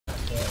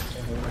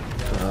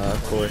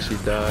course he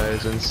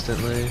dies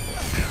instantly.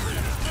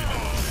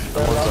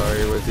 Someone's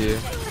already with you.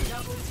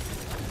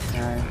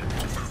 Alright.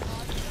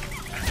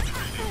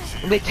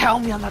 They tell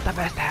me I'm not the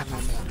best at them.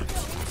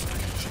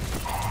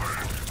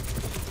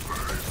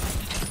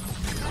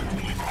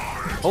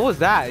 What was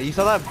that? You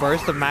saw that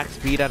burst of max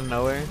speed out of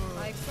nowhere?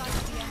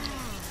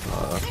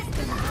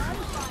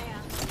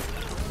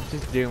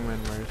 Just Doom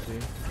and Mercy.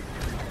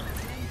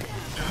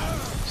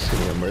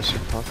 Seeing a Mercy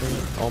popping.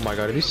 Oh my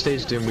god, if he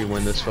stays Doom, we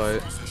win this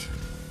fight.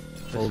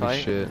 Holy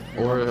fight? shit.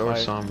 Or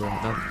Sombra.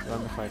 Not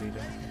Run the fight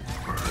either.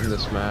 in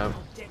this map.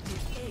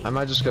 I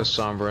might just go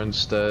Sombra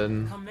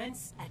instead.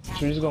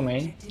 Should we just go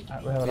main? We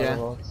have a lot of Yeah.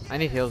 ults. I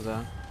need heals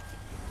though.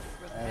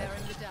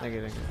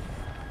 Negative.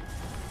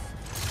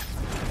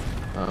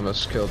 I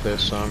almost killed their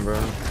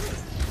Sombra.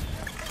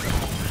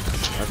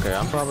 Okay,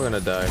 I'm probably gonna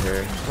die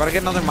here. Gotta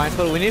get another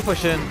mindful. We need to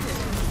push in.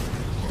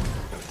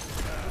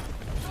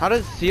 How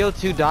does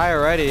c02 die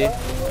already?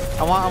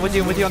 I'm with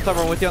you on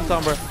Sombra. I'm with you on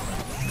Sombra.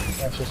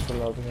 That's just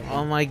below me.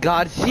 Oh my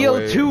god,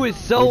 c02 is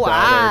so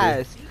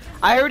ass!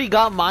 I already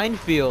got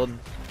minefield.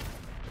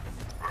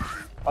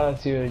 Oh,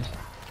 that's huge.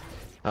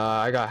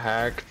 I got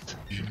hacked.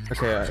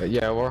 Okay,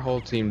 yeah, our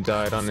whole team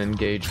died on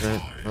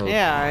engagement. Well,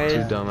 Yeah,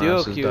 two I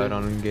dumbasses duo died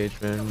on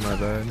engagement. My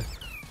bad.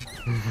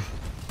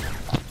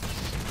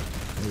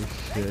 Oh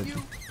shit.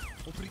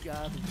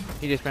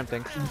 He just spam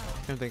things.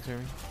 Spam things for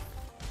me.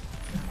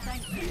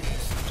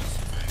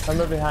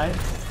 Somewhere behind.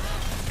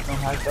 No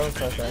hack though,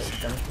 so okay.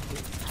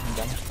 I'm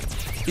done.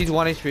 He's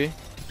 1 HP.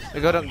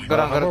 Go down.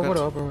 Hold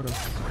up.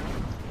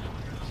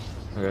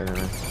 Okay,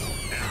 no.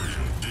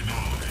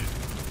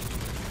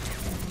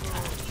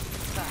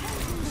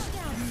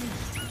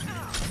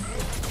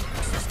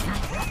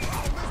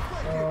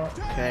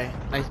 Okay,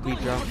 nice beat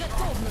drop.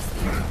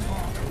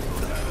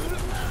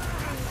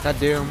 That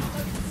Doom.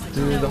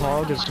 Dude, the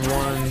hog is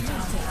one.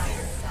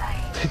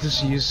 They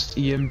just used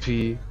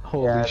EMP.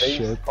 Holy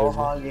shit.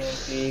 Hog,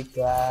 EMP,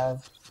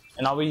 grab.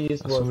 And all we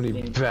used was so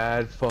many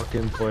bad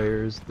fucking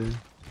players, dude.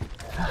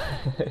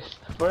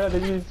 Bro, they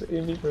used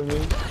EMP for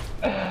me.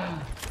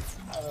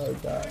 Oh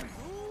god.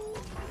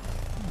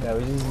 Yeah, we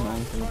just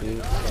 19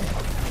 dudes.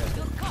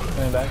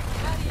 Coming back.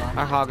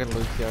 Our Hog and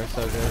Lucio are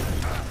so good.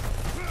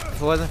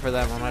 If it wasn't for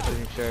them, I'm not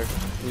even sure if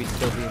we'd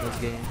still be in this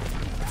game.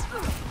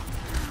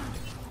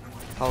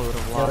 Probably would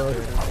have lost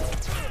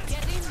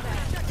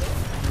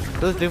it.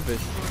 Those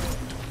Doomfish.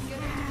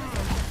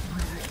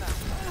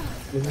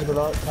 This is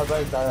below. How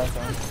about that?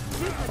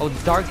 Oh,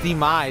 Dark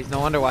Demise. No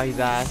wonder why he's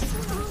ass.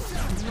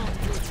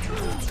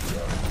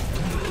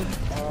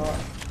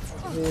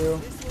 Heal.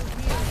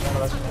 I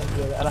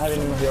don't have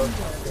any more heals.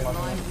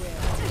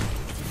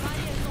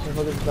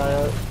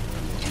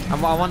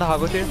 I'm on the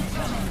Hog with you.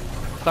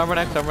 Summer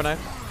next.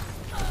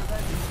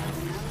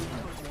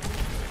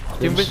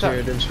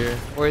 Doom's here.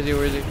 Where is he?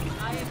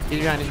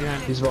 He's behind.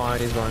 He's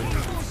behind.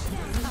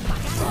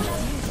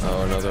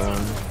 Oh, another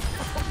one.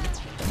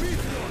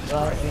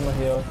 Any more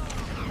heals.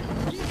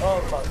 Oh,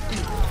 fuck.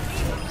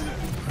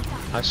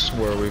 I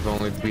swear we've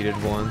only beat it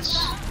once.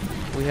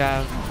 We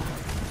have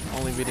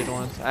only beat it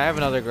once. I have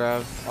another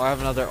grab. Oh, I have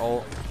another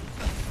ult.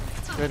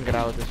 Go ahead and get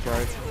out with this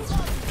charge.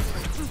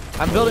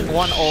 I'm building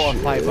one ult a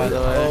fight, by the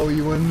way. Oh,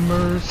 you in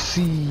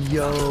Mercy,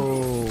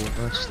 yo.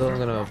 I'm still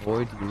gonna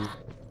avoid you.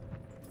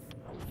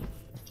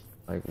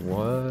 Like,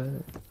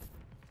 what?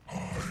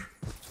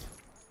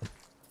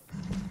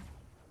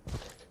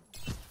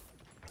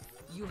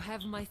 You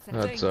have my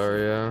That's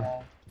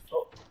Zarya.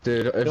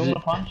 Dude, if Don't you...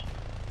 wanna punch?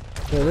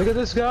 Yeah, look at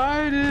this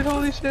guy, dude.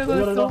 Holy shit,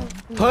 let's go.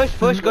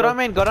 Push, go down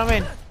main.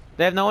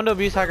 They have no one to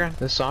abuse Hacker.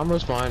 The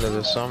Sombra's behind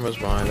us.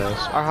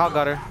 Our Hog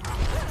got her.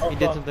 He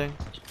did something.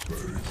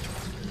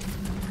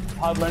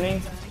 Hog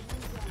running.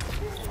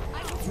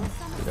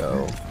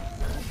 Yo.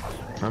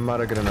 I'm about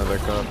to get another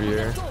copy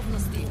here.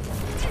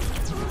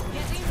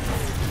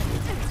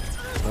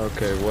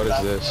 Okay, what is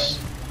this?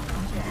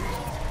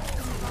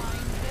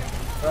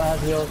 I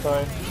have heals,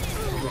 sorry.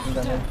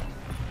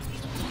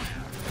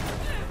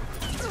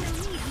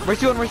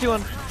 Mercy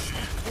one.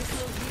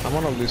 I'm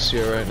on a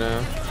Lucio right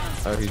now.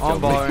 Oh, he On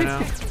killed ball me. right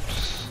now.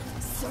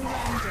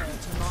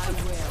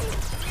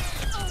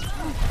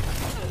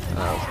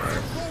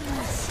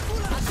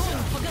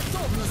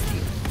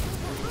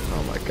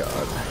 Oh my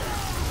god.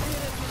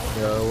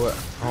 Yo,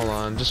 hold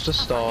on, just to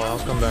stall, I'll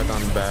come back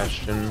on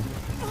Bastion.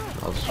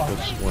 I'll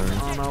just win.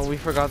 Oh no, we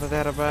forgot that they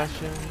had a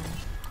Bastion.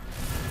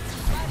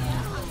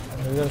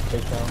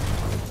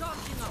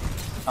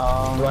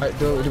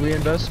 Do we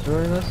invest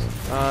during this?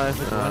 If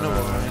it's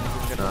winnable,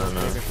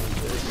 No.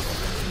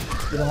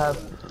 You don't have.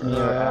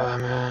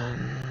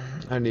 Man.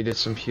 I needed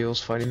some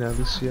heals fighting that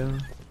Lucio.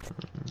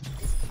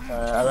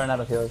 I ran out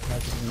of heals.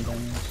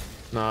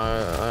 No,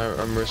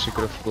 I Mercy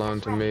could have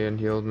flown to me and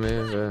healed me,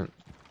 but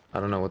I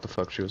don't know what the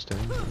fuck she was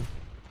doing.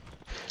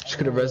 She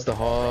could have rezzed the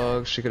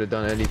hog, she could have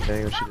done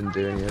anything, but she didn't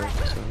do any of it,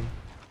 so.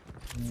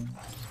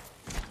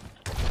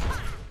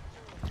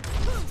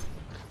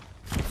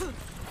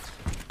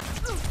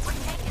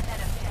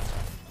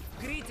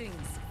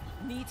 Greetings.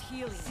 Need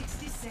healing.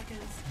 60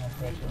 seconds.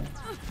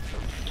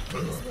 Yeah,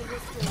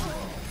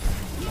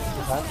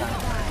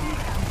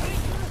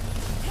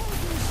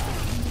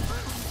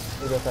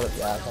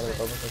 I thought it was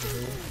over for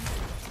you.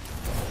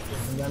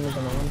 Damage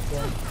on the one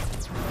side.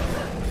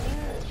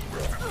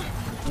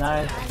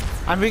 Nice.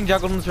 I'm being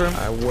juggled in this room.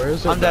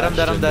 Where's the I'm dead, I'm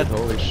dead, I'm dead.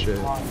 Holy shit.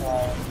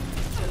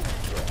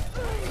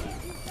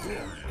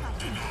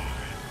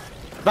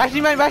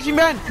 Bashing man, bashing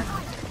man!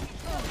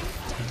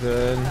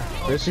 Good.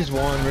 Mercy's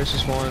one,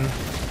 Mercy's one.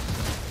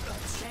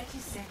 30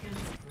 seconds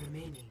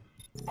remaining.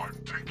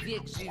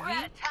 Wiek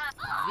żywi,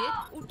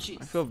 wiek uczy.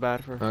 I feel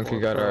bad for Monkey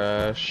got our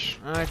Ash.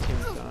 My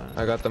team's done.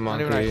 I got the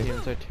Not even our monkey.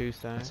 teams are 2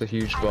 stacks. It's a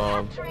huge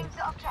bomb.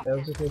 That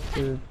was okay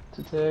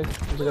to take.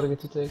 We gotta get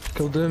to take.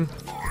 Killed him.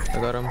 I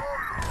got him.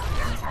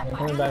 I'm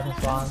coming back from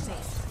spawn.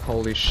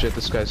 Holy shit,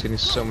 this guy's getting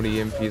so many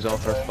MPs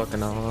off our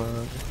fucking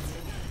hog.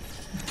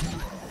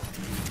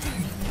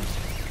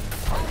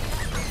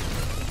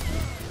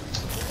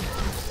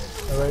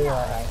 Already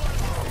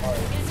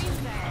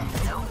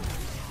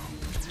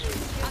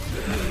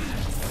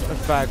A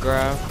fat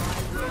grab.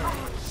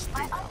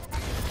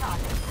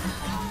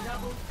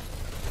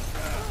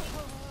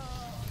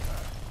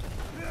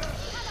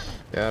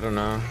 Yeah, I don't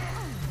know.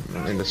 I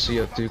mean, the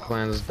c02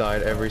 clans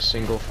died every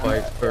single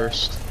fight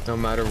first, no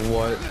matter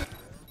what.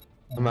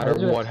 No matter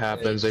what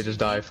happens, they just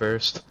die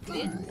first.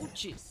 Wiek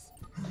uczy.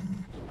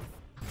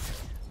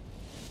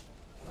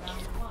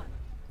 Round 1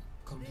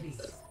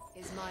 complete.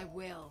 Is my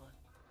will.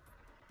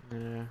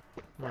 Yeah,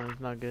 mine's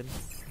not good.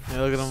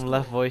 Yeah, look at him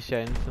left voice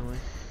chat instantly.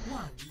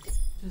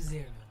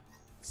 1-0.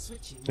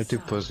 Switching. They're too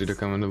pussy to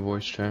come into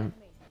voice chat.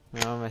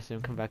 Now I'm asking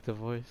him come back to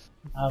voice.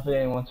 I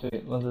forget once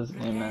this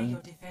game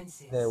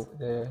ends.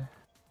 They're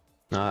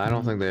Nah, I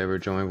don't think they ever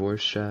join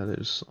voice chat. They're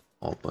just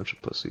all a bunch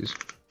of pussies.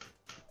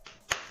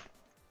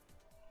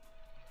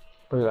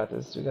 we got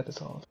this. We got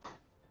this all.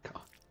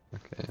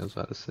 Okay, I was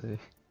about to say.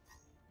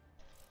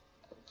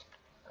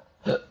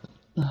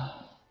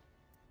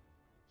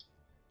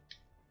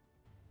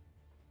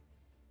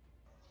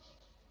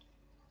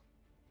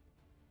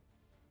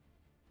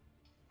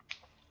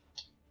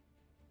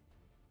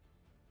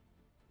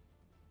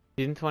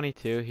 Season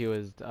 22, he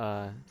was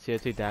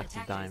c02 Dax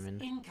is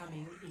diamond.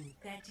 Incoming in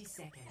 30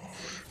 seconds.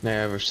 They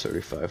average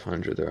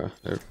 3,500.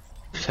 They're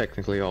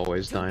technically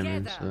always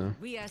diamonds. So.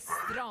 We are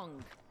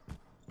strong.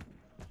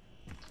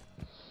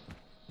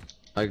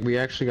 Like, we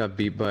actually got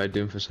beat by a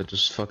Doomfist that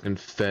just fucking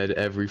fed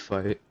every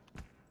fight.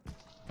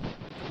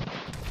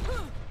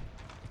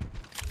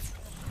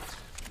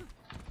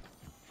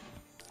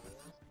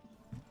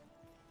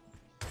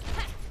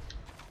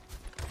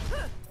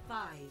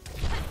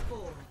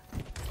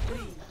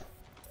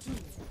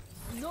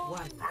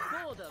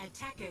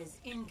 Attackers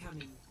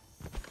incoming.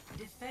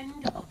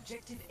 Defend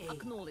objective A.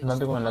 Acknowledged.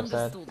 Another one left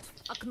side.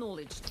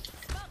 Acknowledged.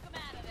 Welcome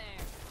out of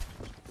there.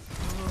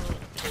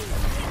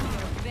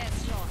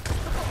 Best shot.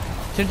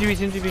 Team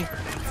GB.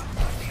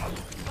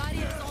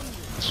 Barriers on you.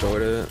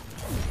 Sorted it.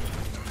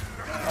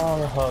 Oh,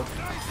 the hook.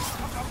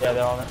 Yeah,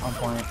 they're all on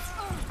point.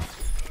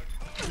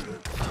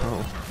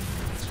 Oh.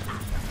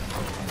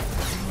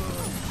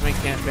 I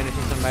can't finish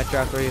in some match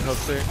after he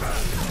hooks her.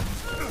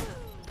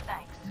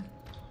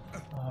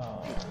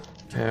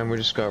 And we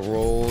just got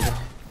rolled.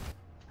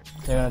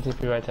 They're gonna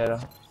TP right title.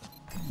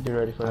 Be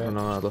ready for I it. don't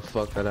know how the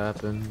fuck that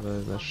happened,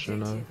 but that should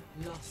know.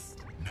 Lost.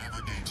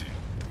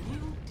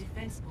 New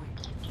defense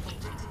point.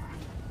 Objective B.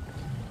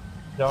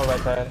 They're all right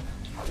side.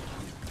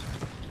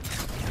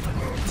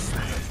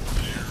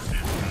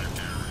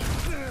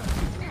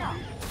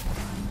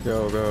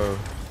 Go.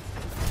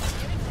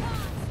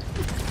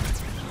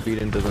 Beat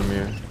into them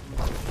here.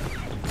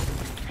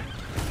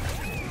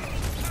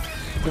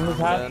 Give me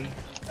that.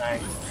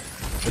 Nice.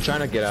 We're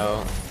trying to get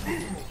out.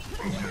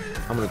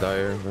 I'm gonna die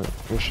here, but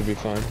we should be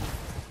fine.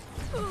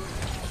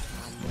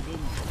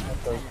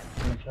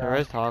 There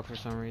is talk for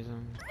some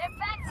reason.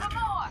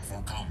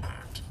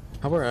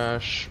 How about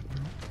Ash?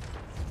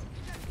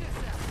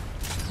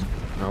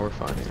 No, we're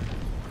fine here.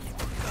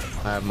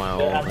 I have my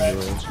ult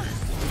anyways.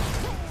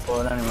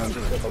 Well, anyone,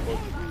 just get a book.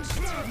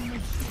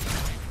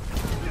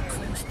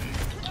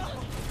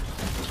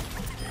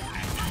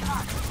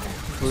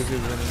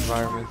 Exclusive and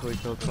environmentally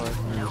killed twice.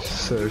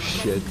 So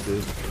shit,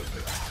 dude.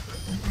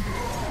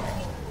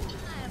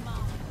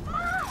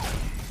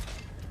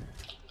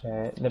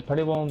 Okay, they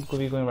probably won't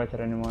be going right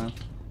there anymore.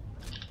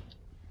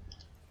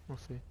 We'll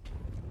see.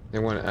 They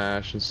went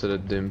Ash instead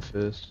of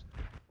Dimfist.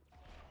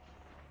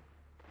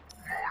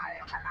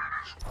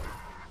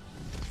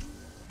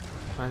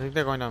 I think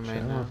they're going down Shit, I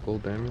main don't now. have full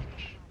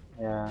damage.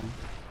 Yeah.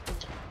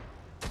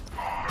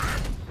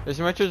 This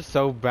match is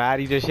so bad.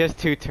 He has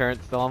 2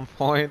 turns still on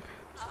point.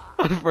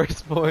 On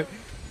first point.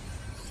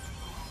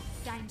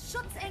 Dein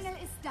Schutzengel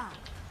ist da.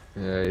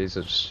 Yeah, he's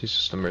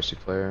just a mercy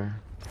player.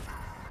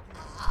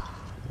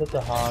 Hit the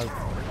hog.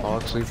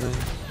 Hog sleeping.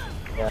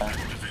 Yeah.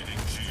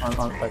 On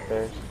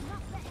spectators.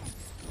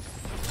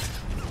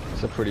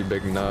 It's a pretty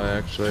big nut,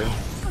 actually.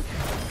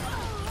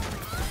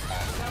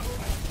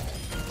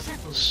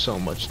 So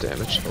much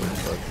damage. Holy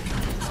fuck.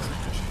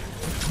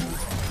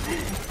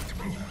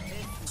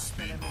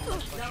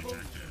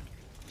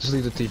 This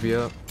just leave the TP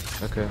up.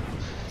 Okay.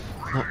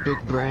 Not big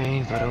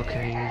brain, but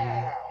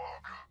okay.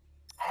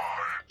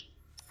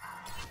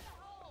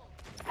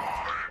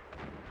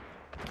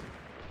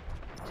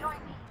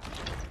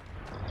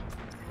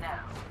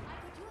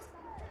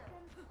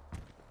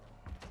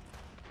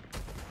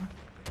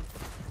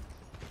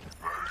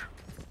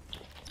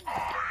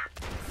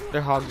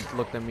 Their hog just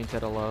looked at me,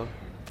 said hello.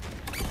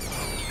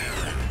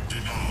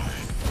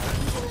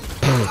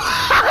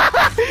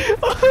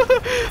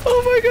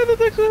 Oh my god,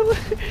 that's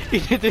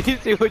actually. Did you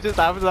see what just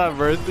happened to that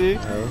Mercy?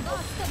 No.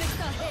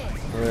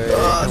 Wait,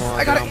 come on,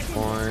 I got get it. on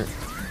point.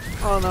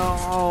 Oh no,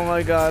 oh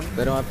my god.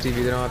 They don't have TP,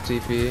 they don't have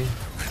TP.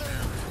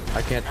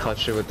 I can't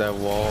touch it with that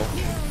wall.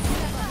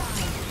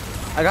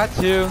 I got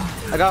two.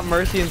 I got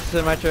Mercy and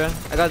Symmetra.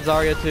 I got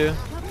Zarya too.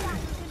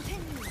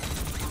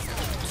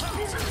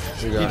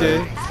 You He got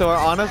did. it. So our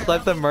Honest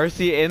left the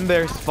Mercy in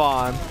their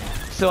spawn.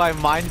 So I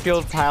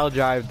minefield pile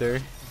drived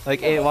her.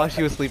 Like while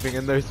she was sleeping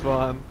in their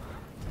spawn.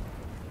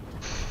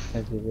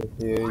 That's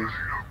huge.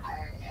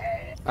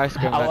 I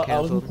screamed I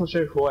got wasn't cancelled. so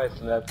sure who I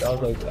slept. I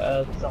was like,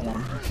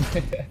 someone.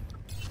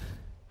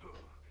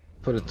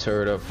 Put a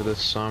turret up for this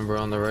Sombra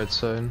on the right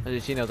side.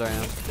 She knows where I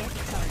am.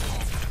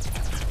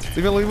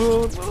 Leave it, leave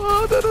it.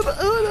 Oh, no, no, no,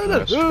 oh, no, no.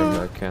 Yeah, scream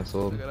got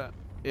cancelled.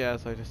 Yeah,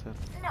 that's what I just said.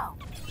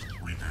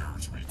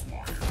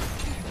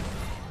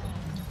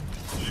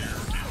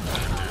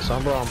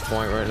 Sombra on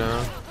point right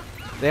now.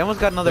 They almost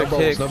got another No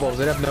bubbles, tick. no bubbles.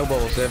 They have no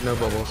bubbles. They have no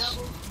bubbles.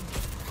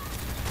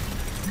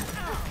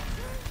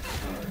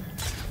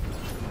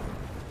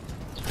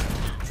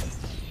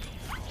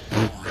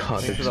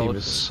 God, their team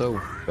is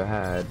so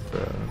bad,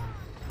 bro.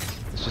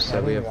 It's just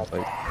that we have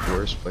like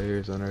worse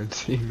players on our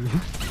team.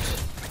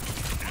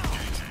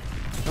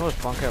 That was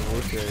Funk have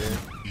Lucio here.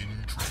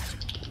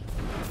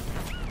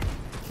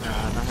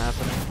 Nah, not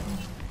happening.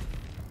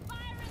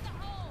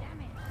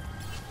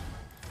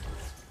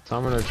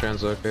 Tom and a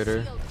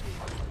translocator.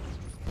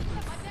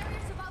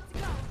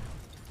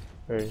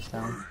 Very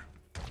sound.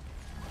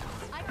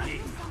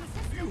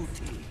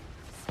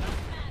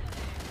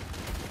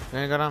 They're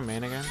gonna go down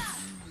main again?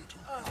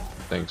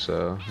 Think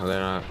so. They're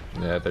not.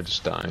 Yeah, they're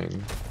just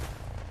dying.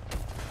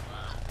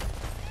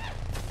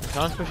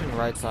 Someone's pushing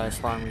right side,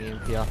 farming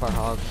EMP off our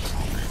hogs.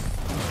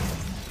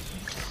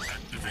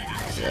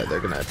 Yeah, they're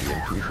gonna have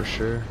EMP for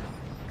sure.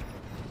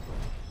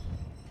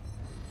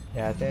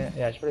 Yeah, I think.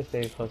 Yeah, I should probably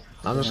stay close.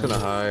 I'm just gonna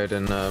hide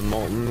in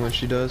Molten when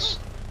she does.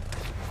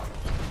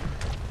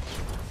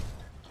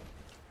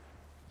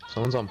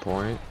 Someone's on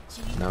point.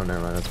 No,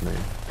 never mind. That's me.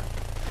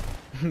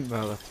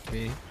 No, that's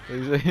me.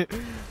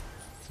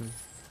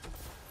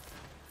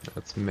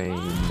 That's main.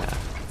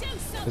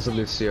 There's a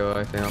Lucio,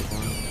 I think. On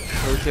point.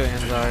 Lucio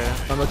and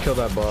Zarya. I'm gonna kill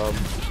that Bob.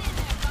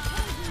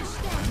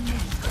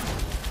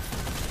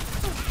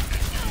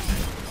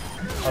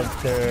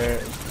 Up there.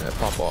 Yeah,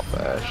 pop off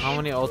Ash. How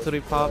many ults did we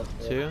pop?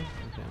 Two? Okay,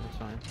 that's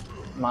fine.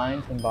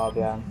 Mine and Bob,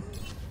 yeah.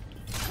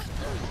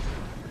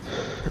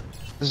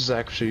 This is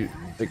actually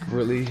like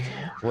really.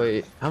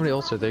 Wait, how many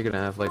ults are they gonna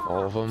have? Like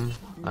all of them?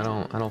 I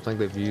don't think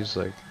they've used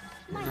like.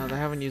 No, they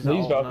haven't used They the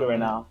use ult. Valkyrie right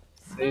now.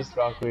 They use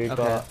Valkyrie, Okay.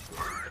 but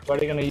what are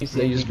they gonna use?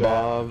 They use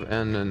grab? Bob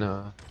and then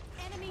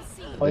Enemy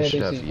C. Oh, they yeah,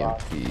 should they have use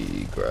Bob.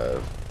 EMP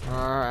grab.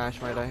 Our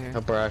Ash might die here.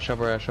 Up her Ash, up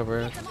her Ash, up her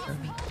Ash.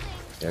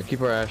 Yeah, keep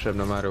her Ash up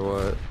no matter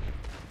what.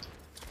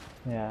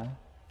 Yeah.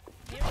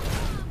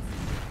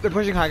 They're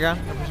pushing high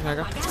ground. They're pushing high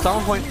ground.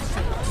 Someone point.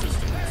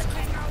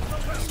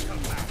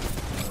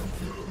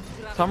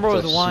 Sombra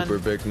It's was a one. super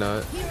big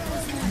nut.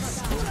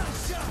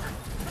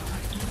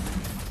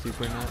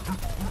 Super nut.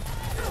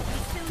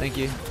 Thank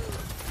you.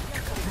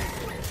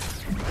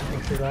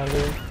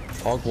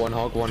 Hog one,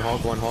 hog one,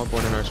 hog one, hog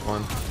one in our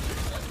spawn.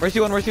 Mercy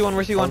one, Mercy one,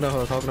 Mercy Hog one. no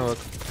hook, hog no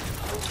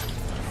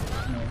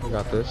hook. We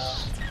got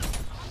this.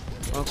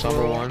 Oh,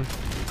 Sombra cool. one.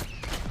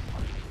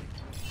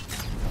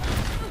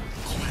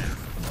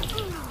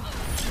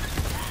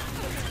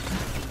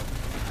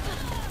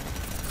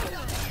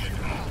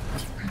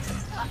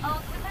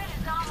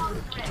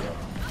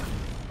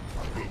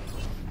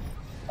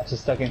 I'm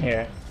just stuck in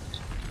here.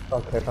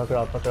 Okay, fuck it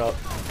up, fuck it up.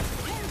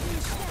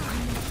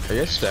 Are you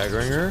guys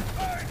staggering her?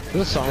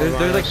 There's a Sombra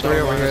There's like three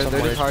over here. some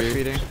They're just hard HP.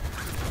 feeding. 30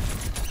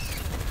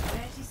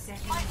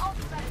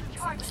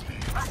 seconds.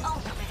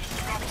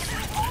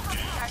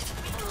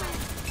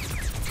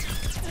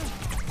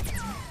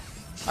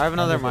 I have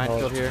another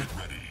minefield here.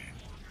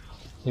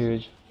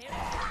 Huge.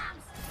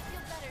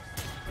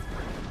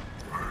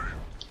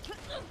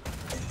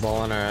 Ball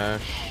on our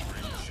Ash.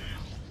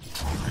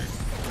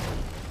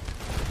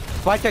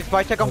 Spy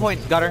check on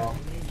point. Got her.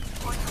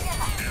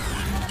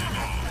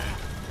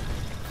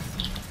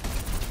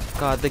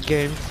 God, the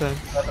game sense.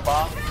 Got the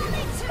bomb.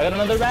 I got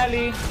another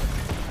rally.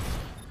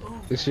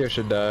 This year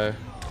should die.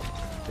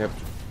 Yep.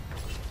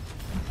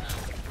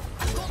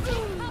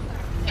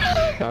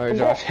 Alright,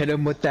 Josh, hit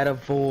him with that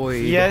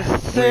avoid. Yes,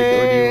 sir. Wait,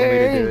 or do you want me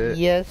to do it?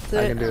 Yes,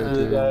 sir. I can do it You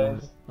too.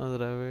 guys.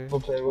 Whatever.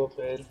 We'll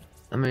play.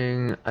 I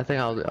mean, I think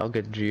I'll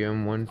get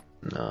GM one.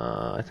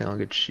 I think I'll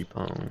get Sheep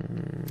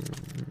on.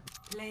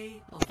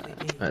 Play of the game.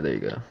 Alright, there you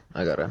go.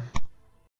 I got her.